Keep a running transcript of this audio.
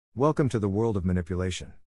Welcome to the world of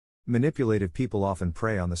manipulation. Manipulative people often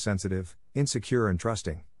prey on the sensitive, insecure, and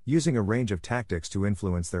trusting, using a range of tactics to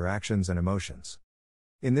influence their actions and emotions.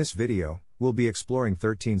 In this video, we'll be exploring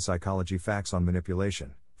 13 psychology facts on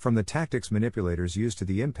manipulation, from the tactics manipulators use to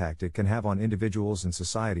the impact it can have on individuals and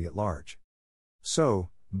society at large. So,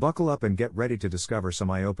 buckle up and get ready to discover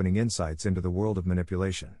some eye-opening insights into the world of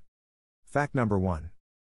manipulation. Fact number 1.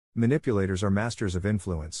 Manipulators are masters of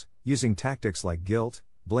influence, using tactics like guilt,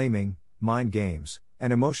 blaming, mind games,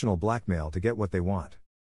 and emotional blackmail to get what they want.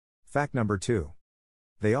 Fact number 2.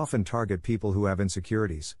 They often target people who have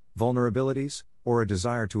insecurities, vulnerabilities, or a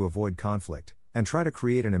desire to avoid conflict, and try to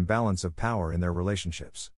create an imbalance of power in their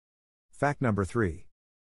relationships. Fact number 3.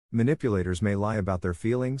 Manipulators may lie about their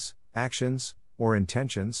feelings, actions, or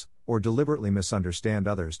intentions, or deliberately misunderstand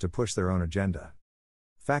others to push their own agenda.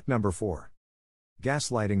 Fact number 4.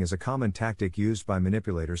 Gaslighting is a common tactic used by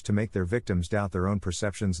manipulators to make their victims doubt their own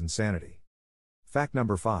perceptions and sanity. Fact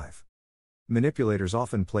number 5. Manipulators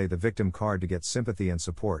often play the victim card to get sympathy and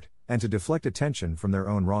support, and to deflect attention from their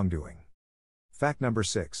own wrongdoing. Fact number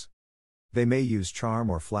 6. They may use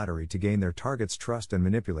charm or flattery to gain their target's trust and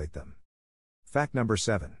manipulate them. Fact number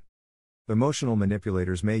 7. Emotional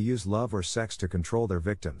manipulators may use love or sex to control their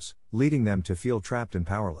victims, leading them to feel trapped and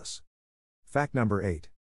powerless. Fact number 8.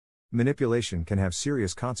 Manipulation can have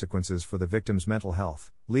serious consequences for the victim's mental health,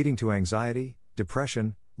 leading to anxiety,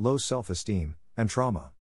 depression, low self-esteem, and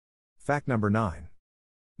trauma. Fact number 9.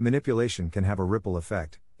 Manipulation can have a ripple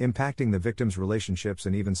effect, impacting the victim's relationships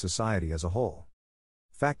and even society as a whole.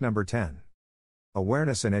 Fact number 10.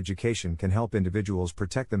 Awareness and education can help individuals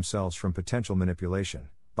protect themselves from potential manipulation,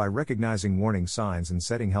 by recognizing warning signs and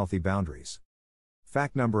setting healthy boundaries.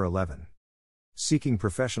 Fact number 11. Seeking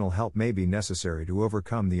professional help may be necessary to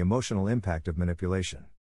overcome the emotional impact of manipulation.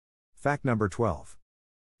 Fact number 12.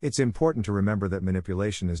 It's important to remember that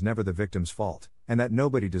manipulation is never the victim's fault, and that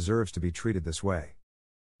nobody deserves to be treated this way.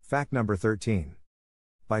 Fact number 13.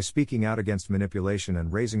 By speaking out against manipulation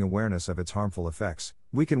and raising awareness of its harmful effects,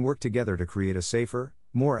 we can work together to create a safer,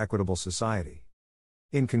 more equitable society.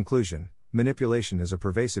 In conclusion, manipulation is a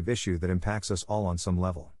pervasive issue that impacts us all on some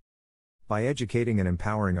level. By educating and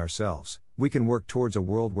empowering ourselves, we can work towards a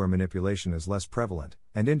world where manipulation is less prevalent,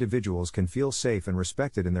 and individuals can feel safe and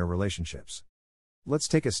respected in their relationships. Let's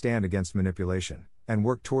take a stand against manipulation, and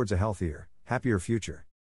work towards a healthier, happier future.